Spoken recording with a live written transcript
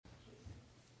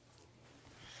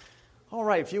All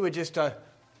right, if you would just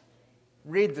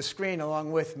read the screen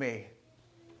along with me.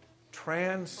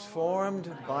 Transformed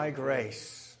by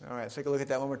grace. All right, let's take a look at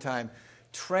that one more time.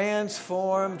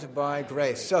 Transformed by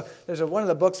grace. So there's one of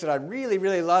the books that I really,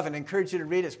 really love and encourage you to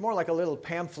read. It's more like a little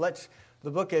pamphlet.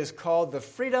 The book is called The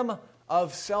Freedom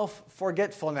of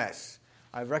Self-Forgetfulness.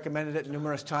 I've recommended it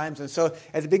numerous times. And so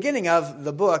at the beginning of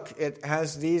the book, it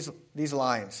has these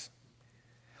lines.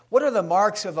 What are the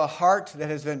marks of a heart that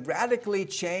has been radically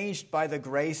changed by the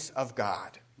grace of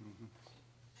God?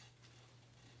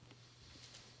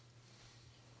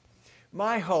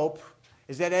 My hope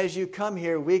is that as you come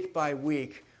here week by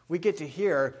week, we get to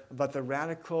hear about the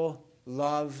radical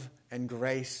love and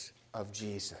grace of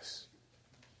Jesus.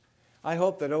 I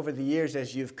hope that over the years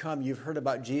as you've come, you've heard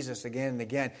about Jesus again and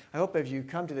again. I hope as you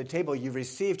come to the table, you've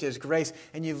received His grace,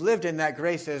 and you've lived in that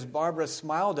grace as Barbara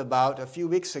smiled about a few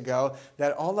weeks ago,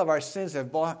 that all of our sins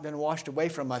have been washed away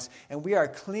from us, and we are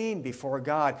clean before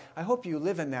God. I hope you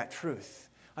live in that truth.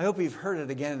 I hope you've heard it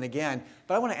again and again.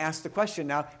 But I want to ask the question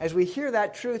now, as we hear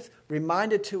that truth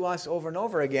reminded to us over and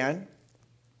over again,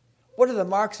 what are the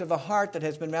marks of a heart that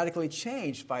has been radically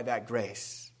changed by that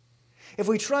grace? If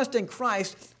we trust in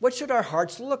Christ, what should our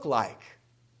hearts look like?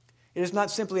 It is not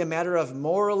simply a matter of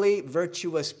morally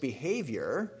virtuous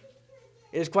behavior.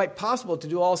 It is quite possible to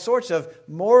do all sorts of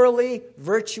morally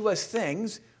virtuous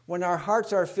things when our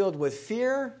hearts are filled with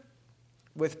fear,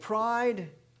 with pride,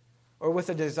 or with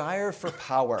a desire for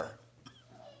power.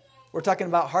 We're talking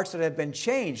about hearts that have been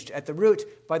changed at the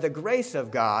root by the grace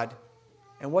of God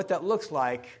and what that looks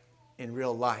like in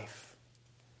real life.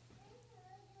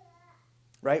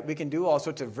 Right? We can do all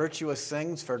sorts of virtuous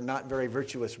things for not very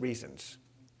virtuous reasons.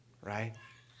 Right?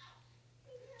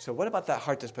 So what about that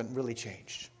heart that's been really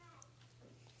changed?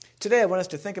 Today I want us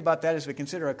to think about that as we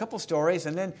consider a couple stories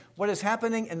and then what is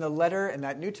happening in the letter in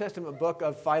that New Testament book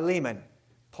of Philemon.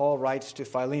 Paul writes to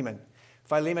Philemon.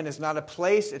 Philemon is not a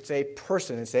place, it's a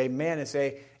person, it's a man, it's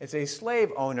a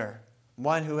slave owner,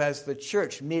 one who has the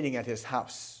church meeting at his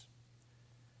house.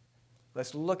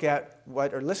 Let's look at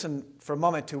listen for a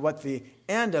moment to what the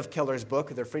end of Keller's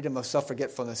book, The Freedom of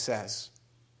Self-Forgetfulness, says.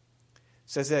 It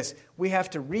says this: we have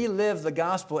to relive the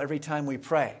gospel every time we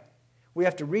pray. We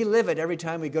have to relive it every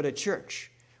time we go to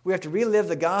church. We have to relive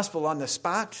the gospel on the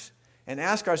spot and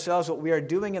ask ourselves what we are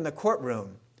doing in the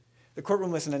courtroom. The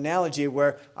courtroom is an analogy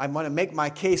where I want to make my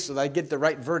case so that I get the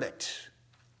right verdict.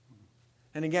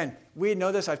 And again, we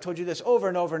know this. I've told you this over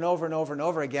and over and over and over and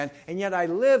over again. And yet I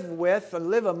live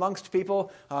amongst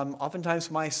people,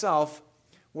 oftentimes myself,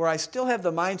 where I still have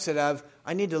the mindset of,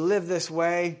 I need to live this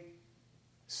way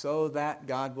so that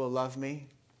God will love me,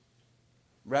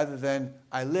 rather than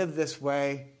I live this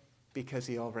way because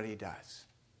He already does.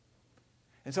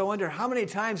 And so I wonder how many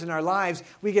times in our lives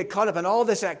we get caught up in all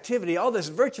this activity, all this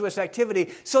virtuous activity,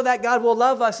 so that God will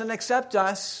love us and accept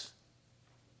us.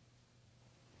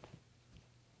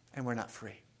 And we're not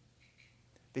free.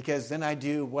 Because then I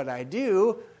do what I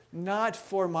do, not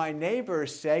for my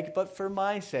neighbor's sake, but for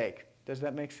my sake. Does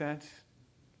that make sense?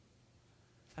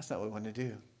 That's not what we want to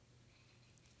do.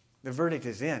 The verdict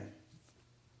is in.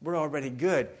 We're already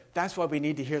good. That's why we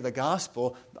need to hear the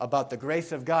gospel about the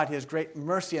grace of God, His great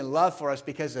mercy and love for us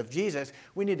because of Jesus.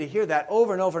 We need to hear that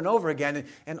over and over and over again.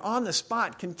 And on the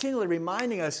spot, continually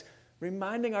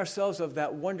reminding ourselves of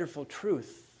that wonderful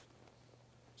truth,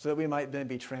 so that we might then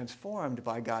be transformed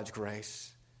by God's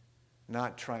grace,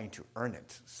 not trying to earn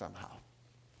it somehow.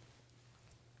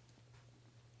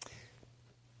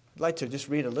 I'd like to just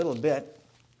read a little bit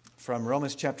from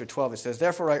Romans chapter 12. It says,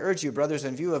 "Therefore I urge you, brothers,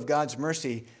 in view of God's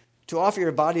mercy, to offer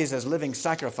your bodies as living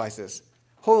sacrifices,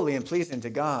 holy and pleasing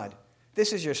to God.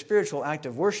 This is your spiritual act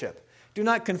of worship. Do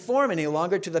not conform any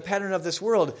longer to the pattern of this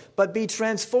world, but be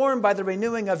transformed by the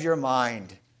renewing of your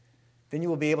mind. Then you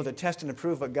will be able to test and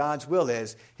approve what God's will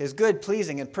is, His good,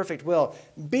 pleasing, and perfect will.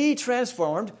 Be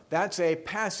transformed," that's a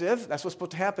passive, that's what's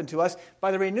supposed to happen to us,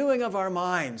 "by the renewing of our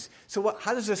minds." So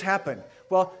how does this happen?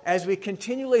 Well, as we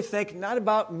continually think not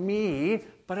about me,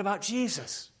 but about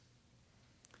Jesus.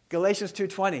 Galatians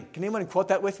 2:20. Can anyone quote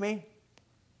that with me?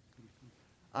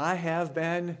 I have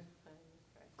been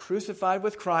crucified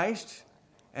with Christ,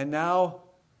 and now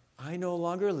I no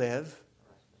longer live,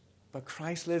 but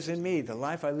Christ lives in me. The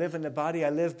life I live in the body, I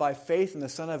live by faith in the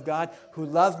Son of God who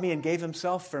loved me and gave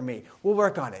Himself for me. We'll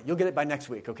work on it. You'll get it by next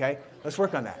week, okay? Let's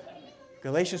work on that.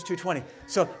 Galatians 2:20.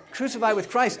 So, crucified with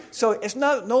Christ. So, it's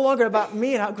no longer about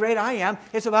me and how great I am.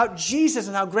 It's about Jesus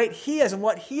and how great He is and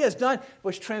what He has done,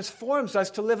 which transforms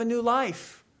us to live a new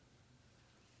life.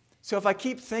 So, if I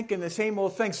keep thinking the same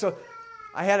old thing, so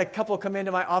I had a couple come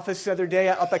into my office the other day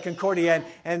up at Concordia,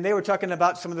 and they were talking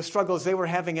about some of the struggles they were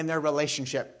having in their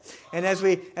relationship. And as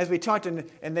we talked, and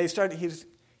they started,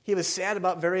 he was sad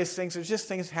about various things. There's just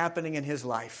things happening in his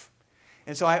life.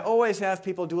 And so I always have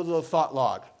people do a little thought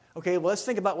log. Okay, well, let's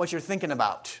think about what you're thinking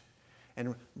about.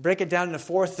 And break it down into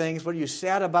 4 things. What are you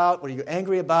sad about? What are you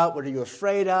angry about? What are you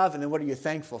afraid of? And then what are you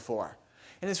thankful for?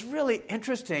 And it's really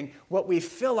interesting what we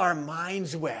fill our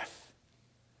minds with.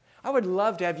 I would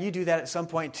love to have you do that at some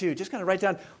point too. Just kind of write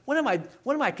down, what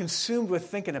am I consumed with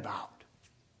thinking about?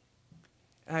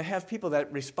 And I have people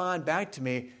that respond back to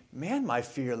me, man, my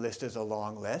fear list is a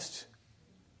long list.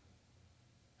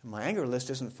 And my anger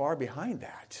list isn't far behind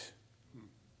that.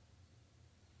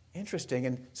 Interesting.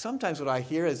 And sometimes what I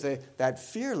hear is that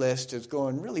fear list is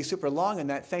going really super long, and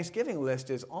that Thanksgiving list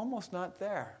is almost not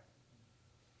there.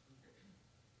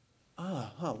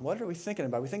 What are we thinking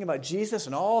about? Are we thinking about Jesus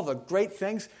and all the great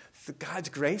things, God's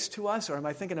grace to us? Or am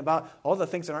I thinking about all the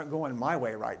things that aren't going my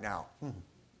way right now?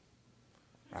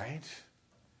 Right?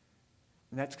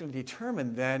 And that's going to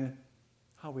determine then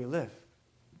how we live.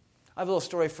 I have a little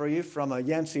story for you from a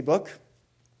Yancey book.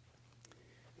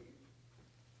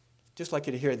 Just like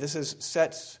you to hear it. This is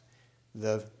sets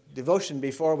the devotion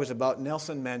before was about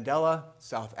Nelson Mandela,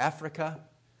 South Africa.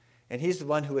 And he's the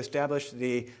one who established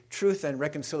the Truth and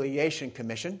Reconciliation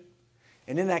Commission.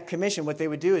 And in that commission, what they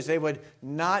would do is they would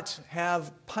not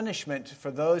have punishment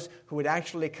for those who would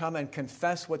actually come and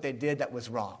confess what they did that was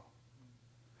wrong.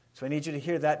 So I need you to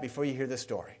hear that before you hear the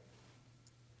story.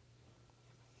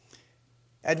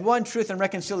 At one Truth and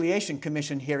Reconciliation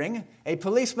Commission hearing, a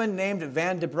policeman named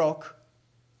Van de Broek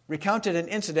recounted an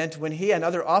incident when he and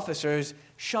other officers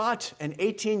shot an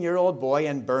 18-year-old boy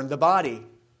and burned the body.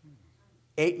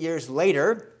 8 years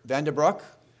later, Van de Broek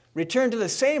returned to the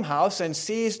same house and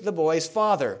seized the boy's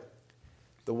father.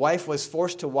 The wife was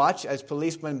forced to watch as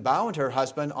policemen bound her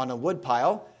husband on a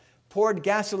woodpile, poured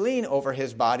gasoline over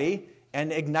his body,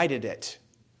 and ignited it.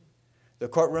 The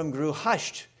courtroom grew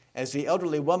hushed as the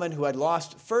elderly woman who had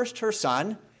lost first her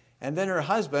son and then her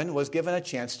husband was given a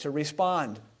chance to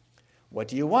respond. "What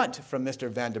do you want from Mr.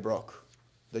 Van de Broek?"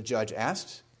 the judge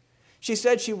asked. She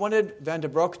said she wanted Van de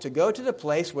Broek to go to the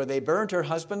place where they burned her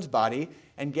husband's body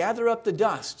and gather up the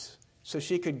dust so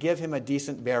she could give him a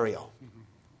decent burial.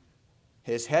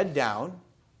 His head down,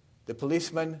 the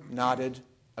policeman nodded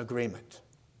agreement.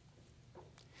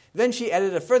 Then she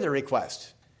added a further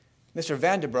request. "Mr.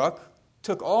 Van de Broek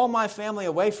took all my family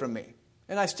away from me,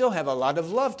 and I still have a lot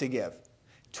of love to give.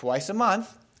 Twice a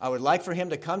month, I would like for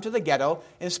him to come to the ghetto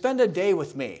and spend a day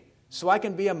with me so I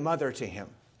can be a mother to him.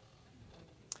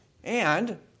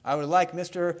 And I would like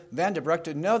Mr. Van de Broek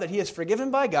to know that he is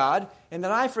forgiven by God and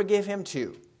that I forgive him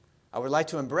too. I would like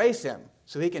to embrace him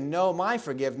so he can know my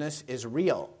forgiveness is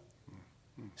real."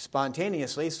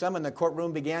 Spontaneously, some in the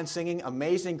courtroom began singing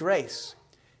Amazing Grace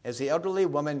as the elderly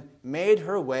woman made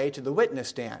her way to the witness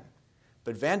stand.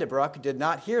 But Van de Broek did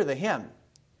not hear the hymn.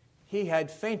 He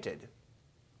had fainted,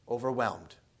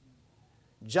 overwhelmed.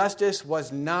 Justice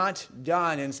was not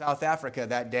done in South Africa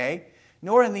that day,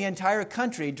 nor in the entire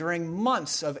country during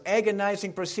months of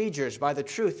agonizing procedures by the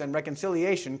Truth and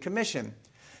Reconciliation Commission.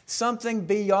 Something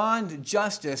beyond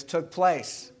justice took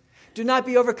place. "Do not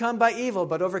be overcome by evil,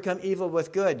 but overcome evil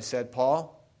with good," said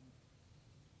Paul.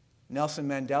 Nelson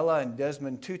Mandela and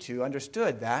Desmond Tutu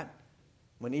understood that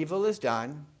when evil is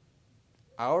done,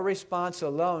 our response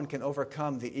alone can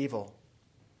overcome the evil.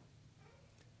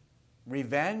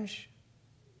 Revenge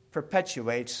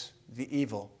perpetuates the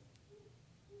evil.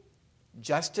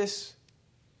 Justice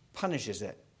punishes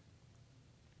it.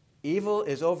 Evil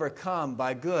is overcome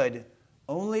by good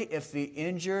only if the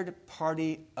injured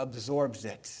party absorbs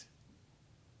it,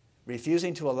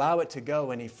 refusing to allow it to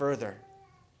go any further.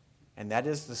 And that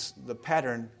is the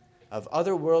pattern of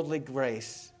otherworldly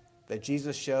grace that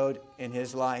Jesus showed in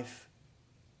his life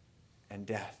and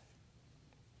death.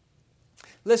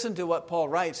 Listen to what Paul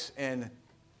writes in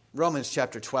Romans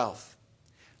chapter 12.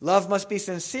 "Love must be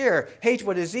sincere. Hate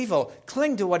what is evil.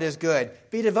 Cling to what is good.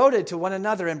 Be devoted to one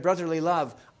another in brotherly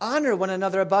love. Honor one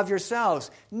another above yourselves.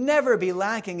 Never be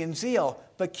lacking in zeal,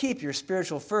 but keep your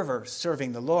spiritual fervor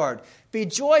serving the Lord. Be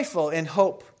joyful in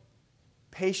hope,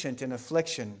 patient in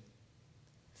affliction,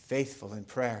 faithful in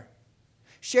prayer.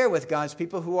 Share with God's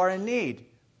people who are in need.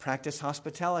 Practice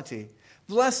hospitality.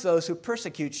 Bless those who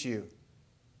persecute you.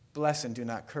 Bless and do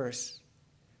not curse.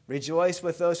 Rejoice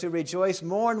with those who rejoice.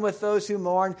 Mourn with those who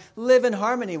mourn. Live in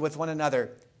harmony with one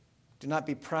another. Do not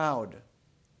be proud,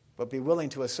 but be willing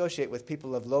to associate with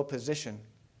people of low position.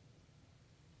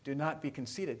 Do not be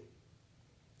conceited.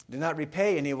 Do not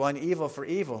repay anyone evil for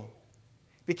evil.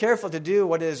 Be careful to do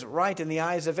what is right in the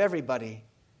eyes of everybody.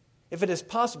 If it is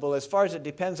possible, as far as it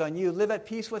depends on you, live at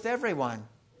peace with everyone.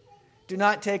 Do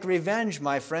not take revenge,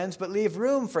 my friends, but leave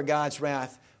room for God's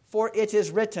wrath. For it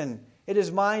is written, 'It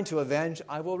is mine to avenge,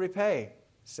 I will repay,'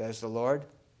 says the Lord.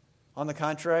 On the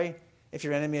contrary, if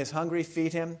your enemy is hungry,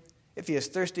 feed him. If he is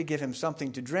thirsty, give him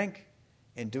something to drink.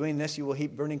 In doing this, you will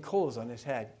heap burning coals on his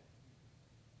head.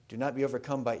 Do not be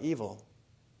overcome by evil,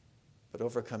 but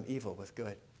overcome evil with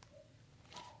good."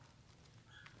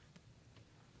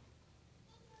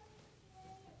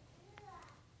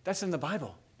 That's in the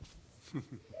Bible.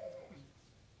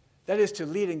 That is to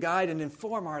lead and guide and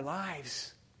inform our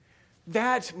lives.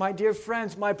 That, my dear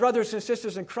friends, my brothers and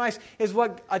sisters in Christ, is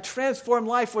what a transformed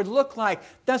life would look like.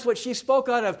 That's what she spoke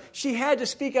out of. She had to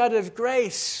speak out of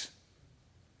grace,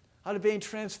 out of being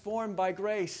transformed by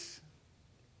grace.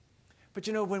 But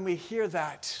when we hear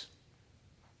that,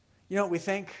 you know what we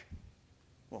think?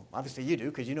 Well, obviously you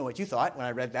do, because you know what you thought when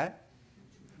I read that.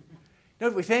 You know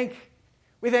what we think?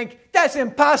 We think, "That's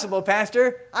impossible,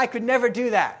 Pastor. I could never do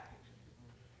that."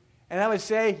 And I would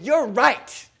say, "You're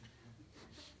right."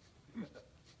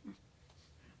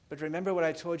 But remember what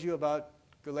I told you about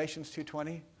Galatians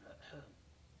 2:20?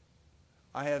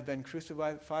 "I have been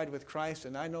crucified with Christ,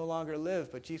 and I no longer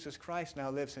live, but Jesus Christ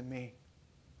now lives in me."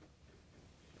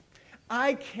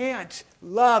 I can't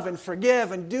love and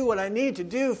forgive and do what I need to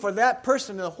do for that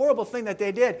person and the horrible thing that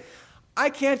they did. I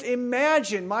can't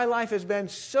imagine. My life has been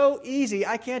so easy.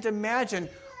 I can't imagine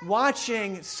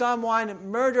watching someone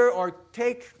murder or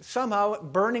somehow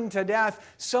burning to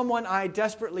death someone I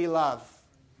desperately love.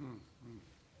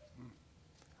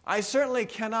 I certainly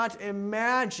cannot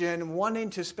imagine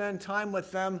wanting to spend time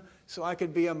with them so I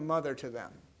could be a mother to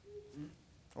them,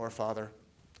 or a father,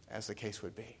 as the case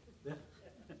would be.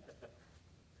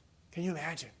 Can you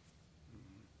imagine?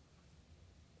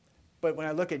 But when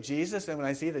I look at Jesus and when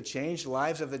I see the changed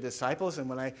lives of the disciples and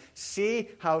when I see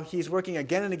how he's working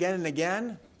again and again and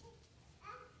again,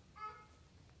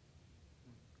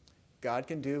 God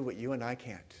can do what you and I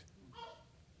can't.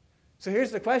 So here's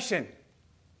the question.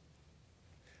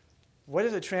 What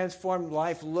does a transformed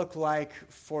life look like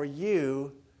for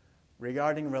you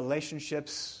regarding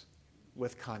relationships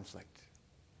with conflict?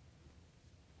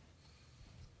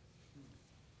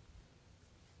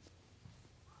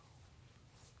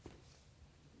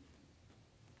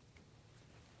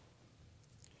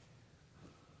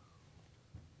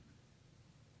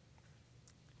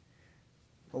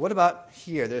 Well, what about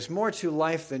here? There's more to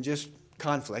life than just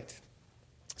conflict.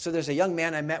 So there's a young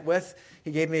man I met with.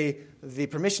 He gave me the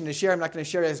permission to share. I'm not going to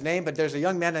share his name, but there's a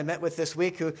young man I met with this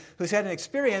week who's had an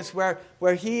experience where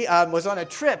he was on a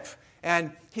trip,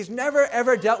 and he's never,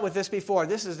 ever dealt with this before.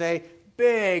 This is a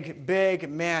big, big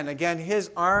man. Again,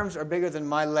 his arms are bigger than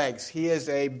my legs. He is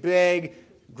a big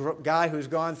guy who's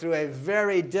gone through a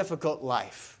very difficult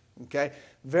life. Okay?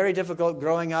 Very difficult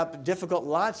growing up, difficult,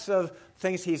 lots of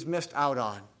things he's missed out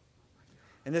on.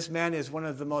 And this man is one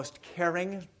of the most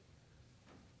caring,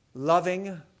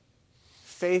 loving,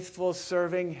 faithful,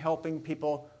 serving, helping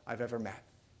people I've ever met.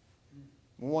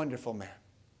 Wonderful man.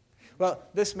 Well,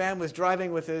 this man was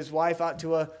driving with his wife out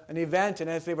to an event, and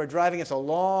as they were driving, it's a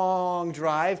long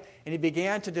drive, and he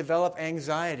began to develop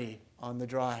anxiety on the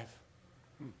drive.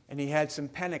 And he had some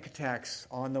panic attacks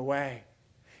on the way.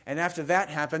 And after that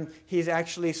happened, he's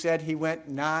actually said he went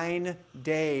 9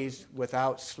 days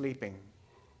without sleeping.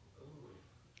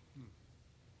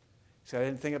 So I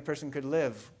didn't think a person could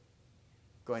live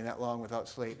going that long without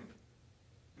sleep.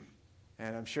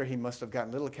 And I'm sure he must have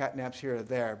gotten little cat naps here or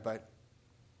there, but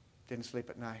didn't sleep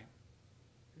at night.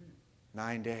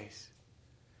 9 days.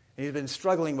 And he's been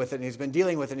struggling with it, and he's been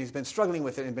dealing with it, and he's been struggling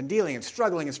with it, and been dealing and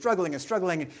struggling and struggling and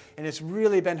struggling, and it's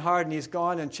really been hard, and he's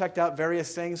gone and checked out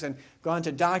various things and gone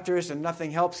to doctors, and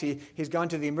nothing helps. He's gone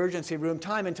to the emergency room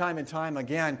time and time and time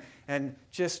again, and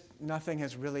just nothing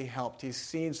has really helped. He's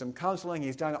seen some counseling,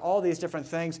 he's done all these different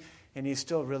things, and he's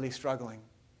still really struggling.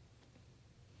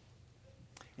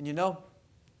 And in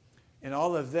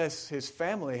all of this, his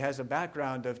family has a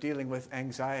background of dealing with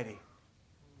anxiety.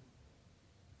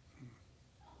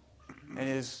 And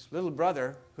his little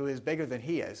brother, who is bigger than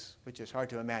he is, which is hard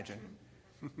to imagine,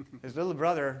 his little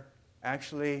brother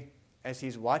actually, as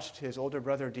he's watched his older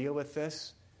brother deal with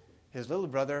this, his little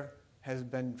brother has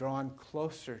been drawn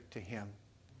closer to him.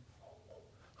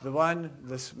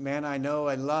 This man I know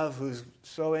and love who's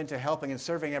so into helping and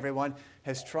serving everyone,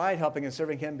 has tried helping and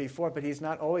serving him before, but he's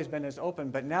not always been as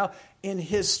open. But now, in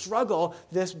his struggle,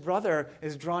 this brother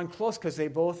is drawn close because they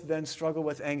both then struggle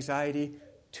with anxiety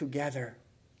together.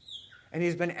 And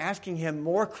he's been asking him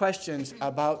more questions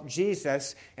about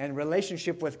Jesus and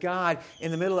relationship with God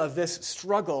in the middle of this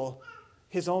struggle,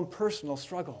 his own personal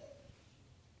struggle.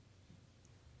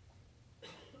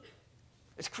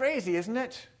 It's crazy, isn't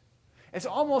it? It's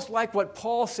almost like what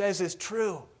Paul says is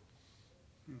true.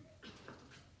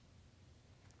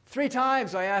 3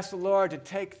 times I asked the Lord to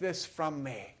take this from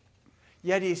me.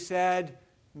 Yet he said,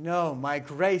 no, my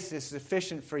grace is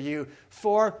sufficient for you.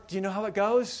 For, do you know how it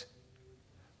goes?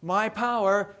 My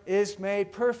power is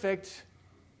made perfect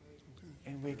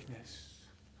in weakness.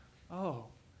 Oh,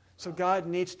 so God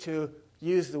needs to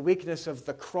use the weakness of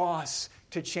the cross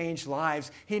to change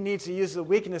lives. He needs to use the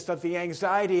weakness of the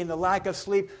anxiety and the lack of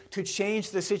sleep to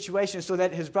change the situation so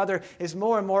that his brother is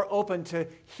more and more open to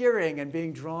hearing and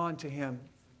being drawn to him.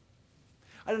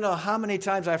 I don't know how many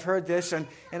times I've heard this, and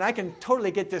I can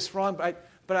totally get this wrong,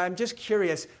 but I'm just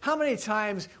curious. How many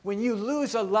times when you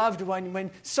lose a loved one,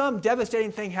 when some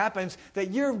devastating thing happens,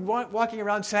 that you're walking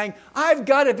around saying, I've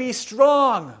got to be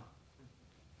strong.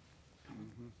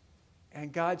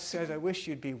 And God says, I wish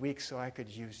you'd be weak so I could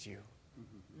use you.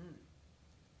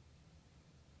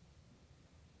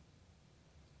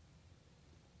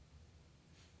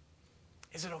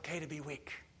 Is it okay to be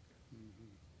weak?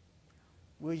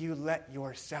 Will you let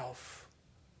yourself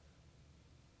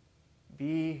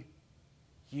be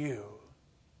you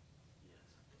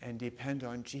and depend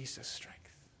on Jesus' strength?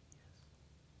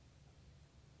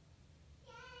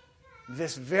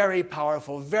 This very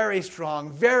powerful, very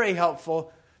strong, very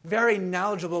helpful, very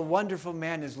knowledgeable, wonderful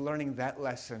man is learning that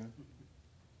lesson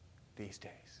these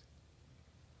days.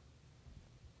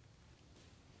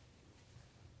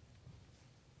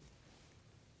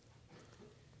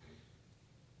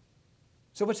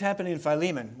 So what's happening in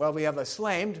Philemon? Well, we have a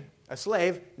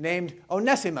slave named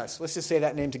Onesimus. Let's just say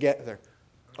that name together.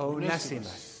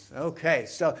 Onesimus. Okay,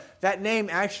 so that name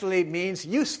actually means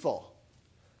useful.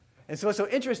 And so what's so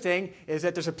interesting is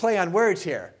that there's a play on words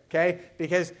here, okay?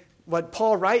 Because what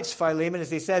Paul writes Philemon, as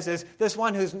he says, is this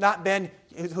one who's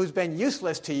been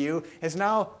useless to you has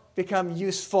now become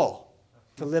useful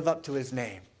to live up to his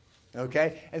name.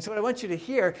 Okay? And so what I want you to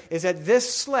hear is that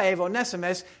this slave,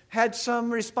 Onesimus, had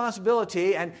some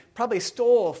responsibility and probably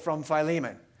stole from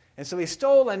Philemon. And so he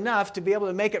stole enough to be able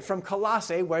to make it from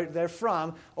Colossae, where they're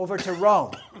from, over to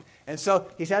Rome. And so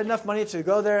he's had enough money to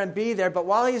go there and be there. But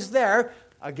while he's there,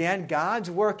 again, God's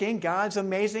working, God's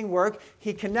amazing work.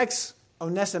 He connects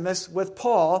Onesimus with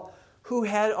Paul, who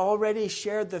had already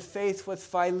shared the faith with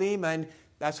Philemon.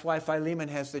 That's why Philemon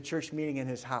has the church meeting in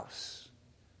his house.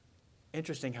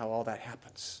 Interesting how all that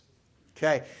happens.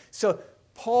 Okay, so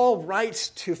Paul writes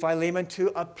to Philemon to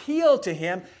appeal to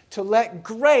him to let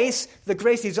grace, the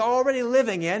grace he's already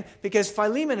living in, because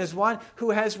Philemon is one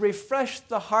who has refreshed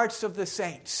the hearts of the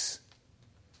saints.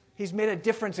 He's made a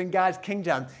difference in God's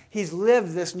kingdom. He's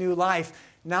lived this new life.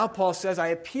 Now Paul says, I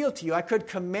appeal to you. I could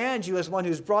command you as one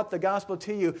who's brought the gospel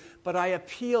to you, but I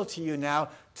appeal to you now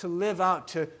to live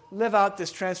out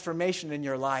this transformation in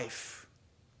your life.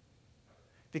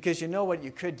 Because you know what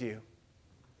you could do.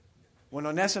 When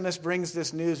Onesimus brings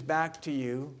this news back to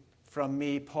you from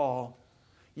me, Paul,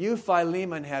 you,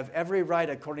 Philemon, have every right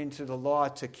according to the law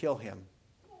to kill him.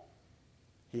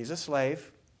 He's a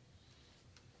slave.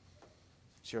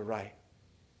 It's your right.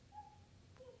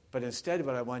 But instead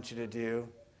what I want you to do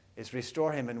is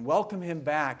restore him and welcome him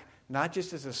back, not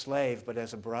just as a slave, but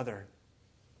as a brother.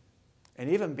 And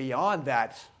even beyond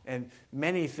that, and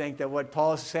many think that what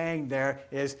Paul is saying there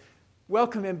is,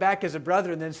 welcome him back as a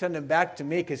brother and then send him back to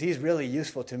me because he's really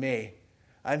useful to me.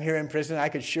 I'm here in prison. I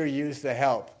could sure use the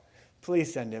help.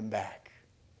 Please send him back.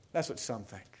 That's what some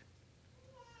think.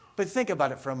 But think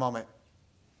about it for a moment.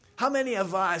 How many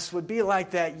of us would be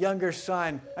like that younger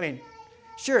son? I mean,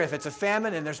 sure, if it's a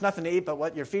famine and there's nothing to eat but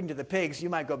what you're feeding to the pigs, you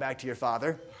might go back to your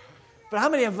father. But how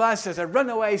many of us as a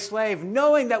runaway slave,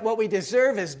 knowing that what we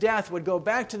deserve is death, would go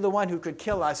back to the one who could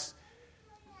kill us,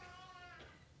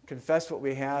 confess what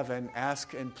we have, and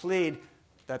ask and plead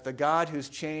that the God who's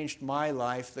changed my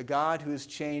life, the God who's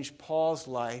changed Paul's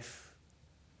life,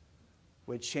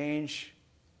 would change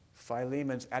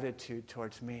Philemon's attitude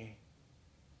towards me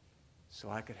so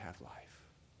I could have life.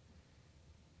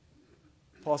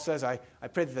 Paul says, I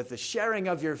pray that the sharing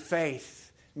of your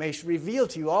faith may reveal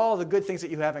to you all the good things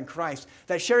that you have in Christ.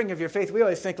 That sharing of your faith, we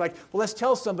always think like, well, let's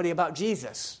tell somebody about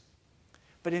Jesus.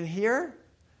 But in here,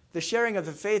 the sharing of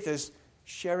the faith is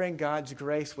sharing God's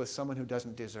grace with someone who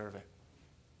doesn't deserve it.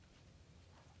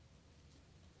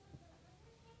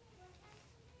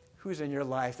 Who's in your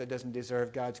life that doesn't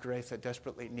deserve God's grace, that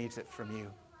desperately needs it from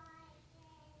you?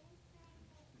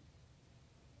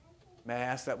 May I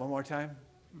ask that one more time?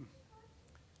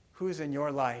 Who's in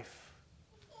your life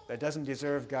that doesn't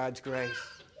deserve God's grace,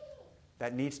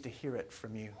 that needs to hear it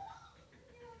from you,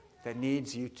 that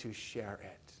needs you to share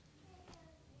it?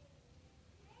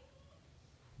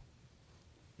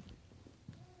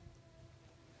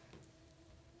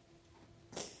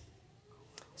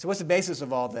 So what's the basis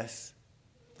of all this?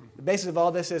 The basis of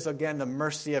all this is, again, the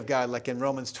mercy of God, like in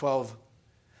Romans 12.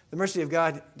 The mercy of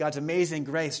God, God's amazing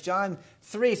grace. John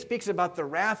 3 speaks about the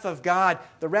wrath of God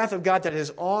that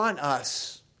is on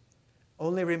us,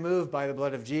 only removed by the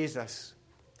blood of Jesus.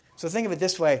 So think of it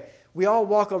this way. We all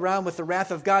walk around with the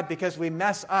wrath of God because we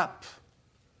mess up.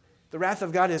 The wrath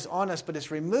of God is on us, but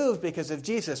it's removed because of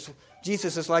Jesus.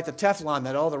 Jesus is like the Teflon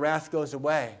that all the wrath goes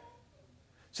away.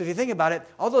 So if you think about it,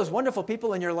 all those wonderful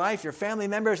people in your life, your family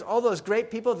members, all those great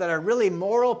people that are really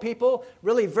moral people,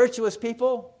 really virtuous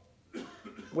people,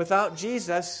 without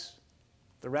Jesus,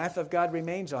 the wrath of God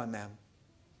remains on them.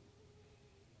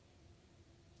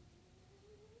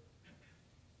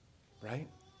 Right?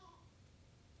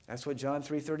 That's what John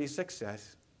 3:36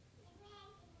 says.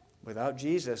 Without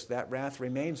Jesus, that wrath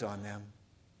remains on them.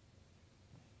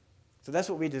 So that's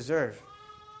what we deserve.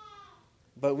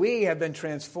 But we have been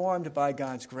transformed by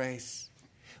God's grace.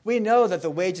 We know that the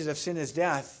wages of sin is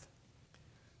death.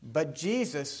 But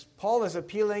Jesus, Paul is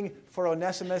appealing for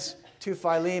Onesimus to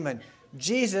Philemon.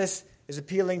 Jesus is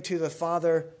appealing to the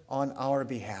Father on our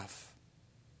behalf,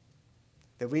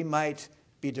 that we might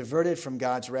be diverted from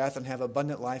God's wrath and have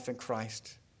abundant life in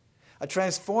Christ. A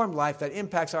transformed life that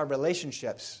impacts our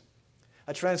relationships.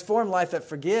 A transformed life that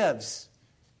forgives,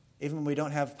 even when we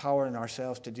don't have power in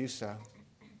ourselves to do so.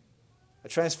 A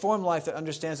transformed life that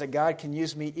understands that God can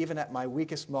use me even at my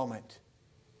weakest moment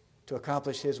to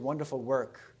accomplish His wonderful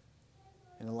work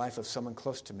in the life of someone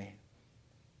close to me.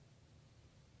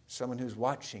 Someone who's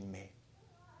watching me.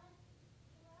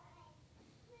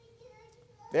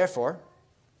 Therefore,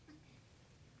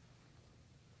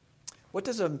 what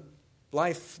does a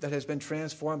life that has been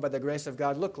transformed by the grace of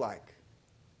God look like?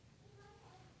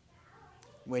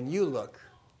 When you look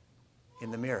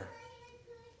in the mirror.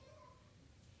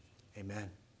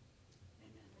 Amen.